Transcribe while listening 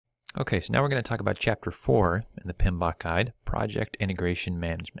Okay, so now we're going to talk about Chapter 4 in the PMBOK guide, Project Integration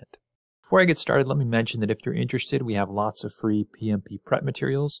Management. Before I get started, let me mention that if you're interested, we have lots of free PMP prep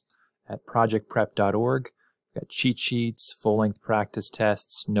materials at projectprep.org. We've got cheat sheets, full-length practice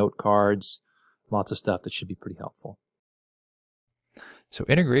tests, note cards, lots of stuff that should be pretty helpful. So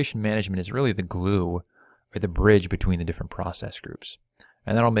integration management is really the glue or the bridge between the different process groups.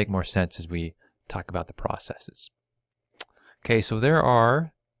 And that'll make more sense as we talk about the processes. Okay, so there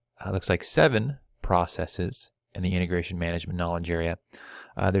are looks like 7 processes in the integration management knowledge area.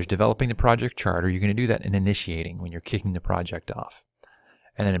 There's developing the project charter. You're going to do that in initiating when you're kicking the project off.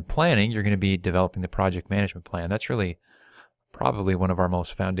 And then in planning, you're going to be developing the project management plan. That's really probably one of our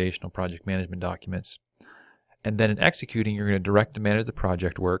most foundational project management documents. And then in executing, you're going to direct and manage the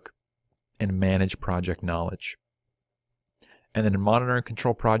project work and manage project knowledge. And then in monitor and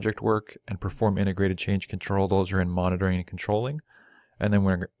control project work and perform integrated change control, those are in monitoring and controlling. And then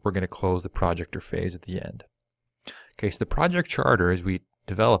we're going to close the project or phase at the end. Okay, so the project charter, as we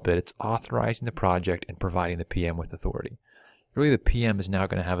develop it, it's authorizing the project and providing the PM with authority. Really, the PM is now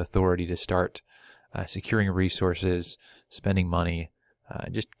going to have authority to start securing resources, spending money,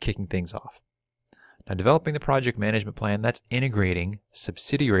 just kicking things off. Now, developing the project management plan, that's integrating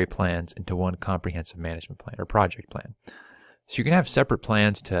subsidiary plans into one comprehensive management plan or project plan. So you're going to have separate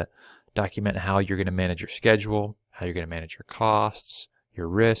plans to document how you're going to manage your schedule, how you're going to manage your costs, your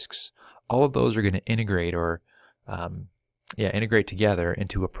risks. All of those are going to integrate or integrate together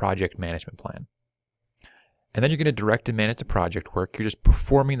into a project management plan. And then you're going to direct and manage the project work. You're just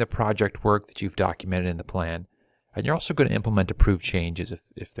performing the project work that you've documented in the plan. And you're also going to implement approved changes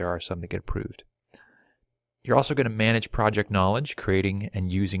if there are some that get approved. You're also going to manage project knowledge, creating and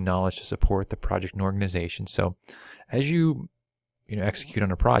using knowledge to support the project and organization. So as you execute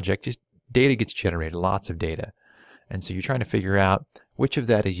on a project, just data gets generated, lots of data. And so you're trying to figure out which of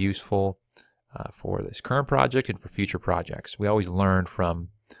that is useful for this current project and for future projects. We always learn from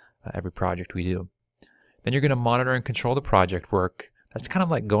every project we do. Then you're going to monitor and control the project work. That's kind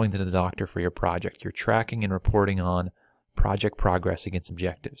of like going to the doctor for your project. You're tracking and reporting on project progress against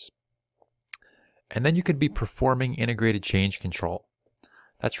objectives. And then you could be performing integrated change control.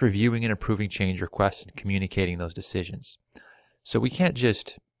 That's reviewing and approving change requests and communicating those decisions. So we can't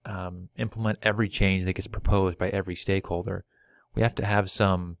just implement every change that gets proposed by every stakeholder. We have to have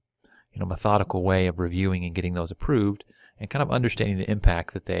some methodical way of reviewing and getting those approved and kind of understanding the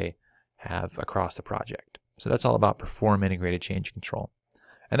impact that they have across the project. So that's all about perform integrated change control.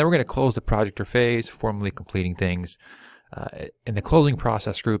 And then we're going to close the project or phase, formally completing things. In the closing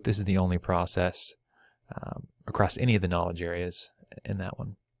process group, this is the only process across any of the knowledge areas in that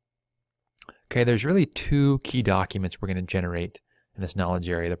one. Okay, there's really 2 key documents we're going to generate in this knowledge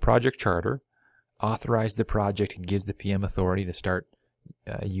area. The project charter authorizes the project and gives the PM authority to start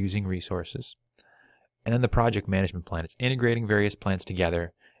using resources. And then the project management plan. It's integrating various plans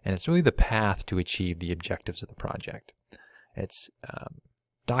together, and it's really the path to achieve the objectives of the project. It's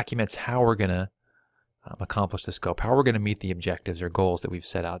documents how we're going to accomplish the scope, how we're going to meet the objectives or goals that we've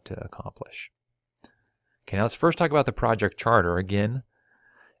set out to accomplish. Okay, now let's first talk about the project charter. Again,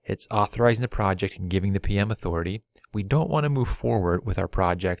 it's authorizing the project and giving the PM authority. We don't want to move forward with our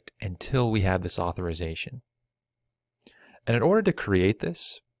project until we have this authorization. And in order to create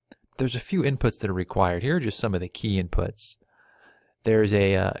this, there's a few inputs that are required. Here are just some of the key inputs. There's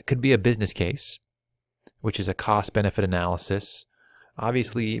could be a business case, which is a cost-benefit analysis.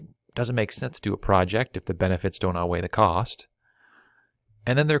 Obviously, it doesn't make sense to do a project if the benefits don't outweigh the cost.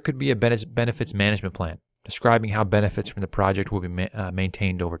 And then there could be a benefits management plan, describing how benefits from the project will be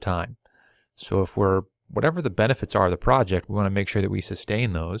maintained over time. So if whatever the benefits are of the project, we want to make sure that we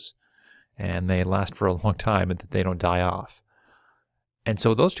sustain those and they last for a long time and that they don't die off. And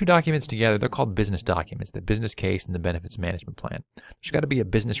so those 2 documents together, they're called business documents, the business case and the benefits management plan. There's got to be a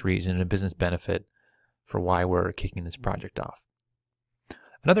business reason and a business benefit for why we're kicking this project off.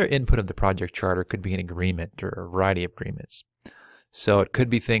 Another input of the project charter could be an agreement or a variety of agreements. So it could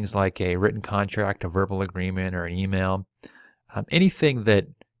be things like a written contract, a verbal agreement, or an email. Anything that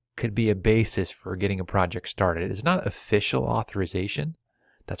could be a basis for getting a project started. It's not official authorization.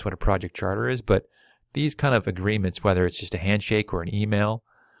 That's what a project charter is. But these kind of agreements, whether it's just a handshake or an email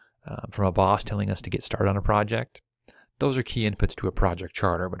from a boss telling us to get started on a project, those are key inputs to a project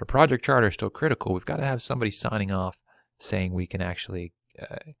charter. But a project charter is still critical. We've got to have somebody signing off saying we can actually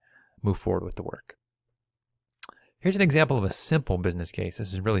move forward with the work. Here's an example of a simple business case.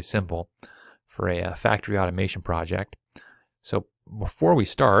 This is really simple for a factory automation project. So before we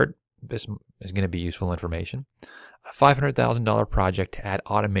start, this is going to be useful information. A $500,000 project to add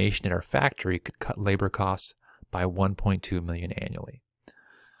automation in our factory could cut labor costs by $1.2 million annually.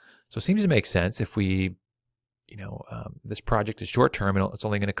 So it seems to make sense if we, this project is short term, it's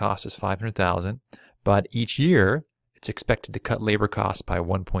only going to cost us $500,000, but each year it's expected to cut labor costs by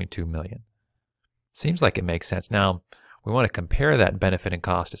 $1.2 million. Seems like it makes sense. Now, we want to compare that benefit and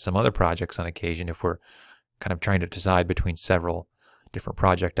cost to some other projects on occasion if we're kind of trying to decide between several different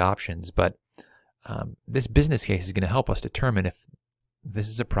project options, but this business case is going to help us determine if this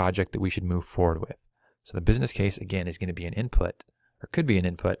is a project that we should move forward with. So the business case, again, is going to be an input, or could be an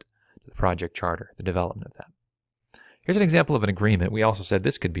input, to the project charter, the development of that. Here's an example of an agreement. We also said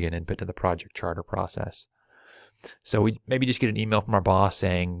this could be an input to the project charter process. So we maybe just get an email from our boss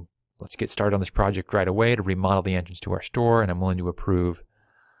saying, let's get started on this project right away to remodel the entrance to our store, and I'm willing to approve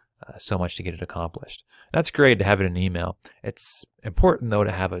so much to get it accomplished. That's great to have it in an email. It's important, though,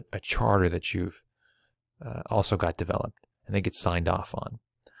 to have a charter that you've also got developed and they get signed off on.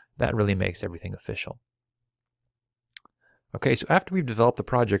 That really makes everything official. Okay, so after we've developed the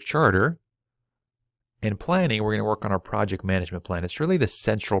project charter, in planning, we're going to work on our project management plan. It's really the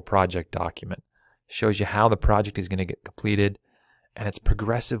central project document. It shows you how the project is going to get completed, and it's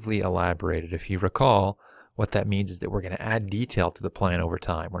progressively elaborated. If you recall, what that means is that we're going to add detail to the plan over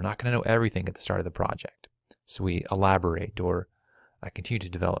time. We're not going to know everything at the start of the project. So we elaborate or continue to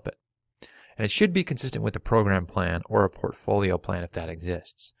develop it. And it should be consistent with a program plan or a portfolio plan if that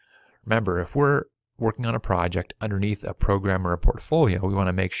exists. Remember, if we're working on a project underneath a program or a portfolio, we want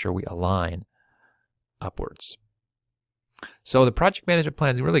to make sure we align upwards. So the project management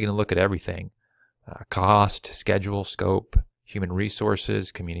plan is really going to look at everything. Cost, schedule, scope, human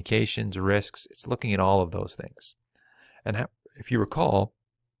resources, communications, risks. It's looking at all of those things. And if you recall,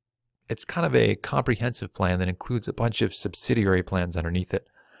 it's kind of a comprehensive plan that includes a bunch of subsidiary plans underneath it.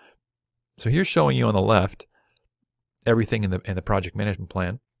 So here's showing you on the left everything in the project management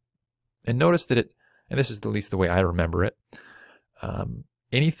plan. And notice that and this is at least the way I remember it,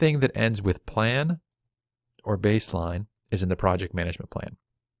 anything that ends with plan or baseline is in the project management plan.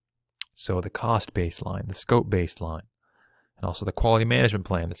 So the cost baseline, the scope baseline, and also the quality management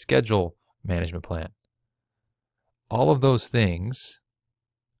plan, the schedule management plan. All of those things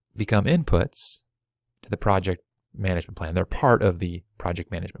become inputs to the project management plan. They're part of the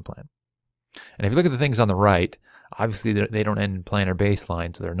project management plan. And if you look at the things on the right, obviously they don't end in plan or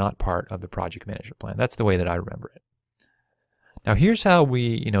baseline, so they're not part of the project management plan. That's the way that I remember it. Now here's how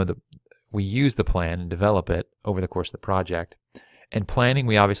we use the plan and develop it over the course of the project. In planning,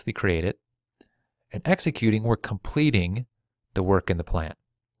 we obviously create it. In executing, we're completing the work in the plan.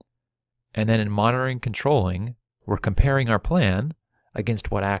 And then in monitoring and controlling, we're comparing our plan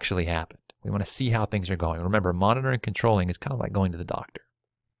against what actually happened. We want to see how things are going. Remember, monitoring and controlling is kind of like going to the doctor.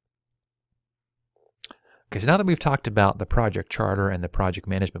 Okay, so now that we've talked about the project charter and the project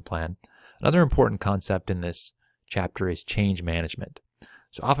management plan, another important concept in this chapter is change management.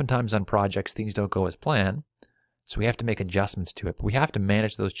 So oftentimes on projects, things don't go as planned, so we have to make adjustments to it, but we have to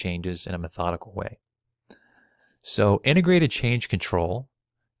manage those changes in a methodical way. So integrated change control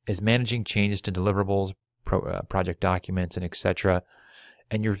is managing changes to deliverables, project documents, and etc.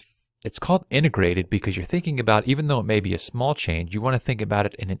 And it's called integrated because you're thinking about, even though it may be a small change, you want to think about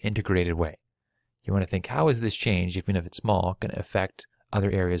it in an integrated way. You want to think, how is this change, even if it's small, going to affect other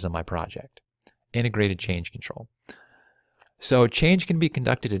areas of my project? Integrated change control. So change can be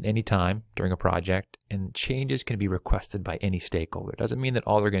conducted at any time during a project, and changes can be requested by any stakeholder. It doesn't mean that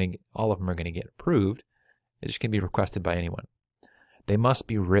all of them are going to get approved. It just can be requested by anyone. They must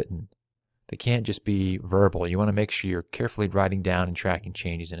be written. They can't just be verbal. You want to make sure you're carefully writing down and tracking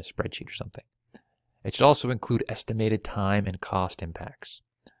changes in a spreadsheet or something. It should also include estimated time and cost impacts.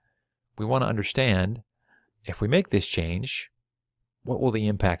 We want to understand, if we make this change, what will the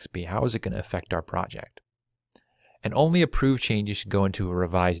impacts be? How is it going to affect our project? And only approved changes should go into a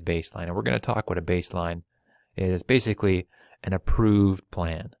revised baseline. And we're going to talk what a baseline is. Basically an approved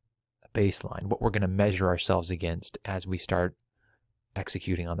plan, a baseline, what we're going to measure ourselves against as we start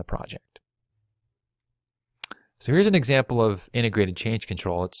executing on the project. So here's an example of integrated change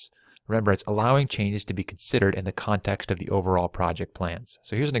control. Remember, it's allowing changes to be considered in the context of the overall project plans.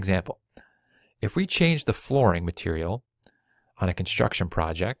 So here's an example. If we change the flooring material on a construction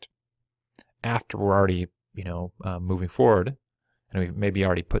project after we're already moving forward, and we've maybe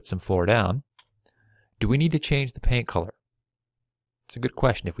already put some floor down, do we need to change the paint color? It's a good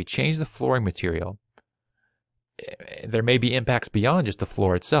question. If we change the flooring material, there may be impacts beyond just the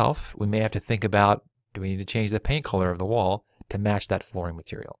floor itself. We may have to think about, do we need to change the paint color of the wall to match that flooring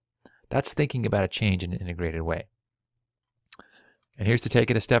material? That's thinking about a change in an integrated way. And here's to take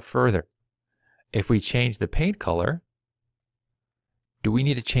it a step further. If we change the paint color, do we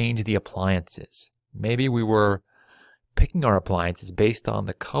need to change the appliances? Maybe we were picking our appliance is based on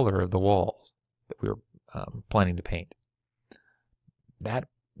the color of the walls that we were planning to paint. That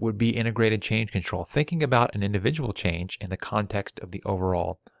would be integrated change control, thinking about an individual change in the context of the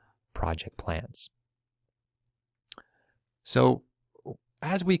overall project plans. So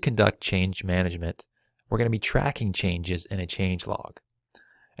as we conduct change management, we're going to be tracking changes in a change log.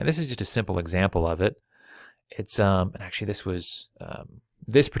 And this is just a simple example of it. It's and actually this was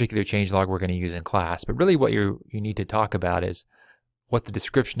this particular change log we're going to use in class, but really what you need to talk about is what the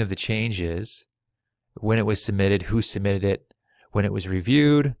description of the change is, when it was submitted, who submitted it, when it was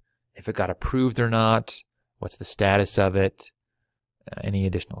reviewed, if it got approved or not, what's the status of it, any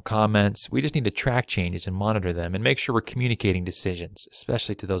additional comments. We just need to track changes and monitor them and make sure we're communicating decisions,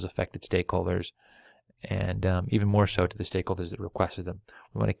 especially to those affected stakeholders, and even more so to the stakeholders that requested them.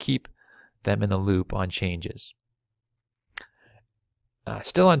 We want to keep them in the loop on changes.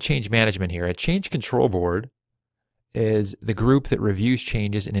 Still on change management here, a change control board is the group that reviews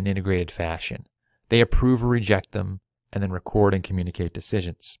changes in an integrated fashion. They approve or reject them and then record and communicate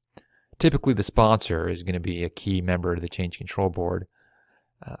decisions. Typically the sponsor is going to be a key member of the change control board,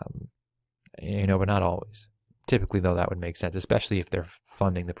 but not always. Typically though, that would make sense, especially if they're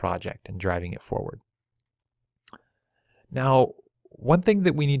funding the project and driving it forward. Now, one thing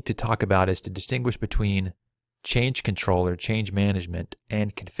that we need to talk about is to distinguish between change control or change management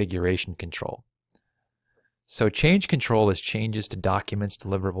and configuration control. So change control is changes to documents,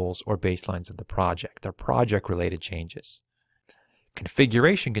 deliverables, or baselines of the project. They're project-related changes.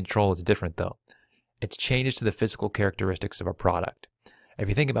 Configuration control is different though. It's changes to the physical characteristics of a product. If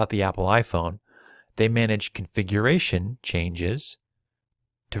you think about the Apple iPhone, they manage configuration changes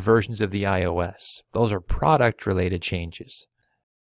to versions of the iOS. Those are product-related changes.